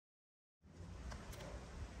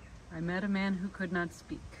I met a man who could not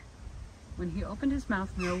speak. When he opened his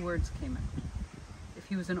mouth, no words came out. If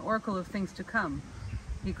he was an oracle of things to come,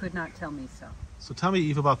 he could not tell me so. So tell me,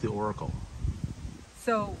 Eve, about the oracle.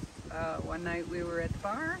 So one night we were at the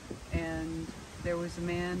bar, and there was a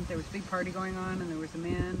man, there was a big party going on, and there was a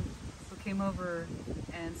man who came over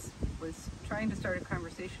and was trying to start a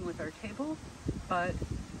conversation with our table, but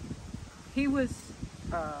he was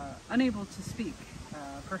unable to speak.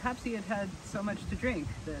 Perhaps he had had so much to drink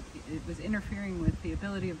that it was interfering with the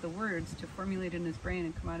ability of the words to formulate in his brain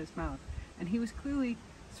and come out his mouth. And he was clearly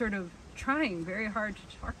sort of trying very hard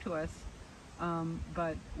to talk to us,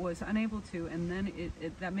 but was unable to. And then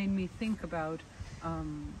that made me think about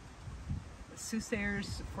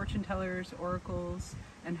soothsayers, fortune tellers, oracles,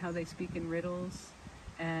 and how they speak in riddles,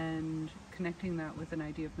 and connecting that with an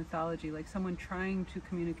idea of mythology, like someone trying to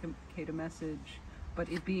communicate a message, but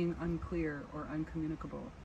it being unclear or uncommunicable.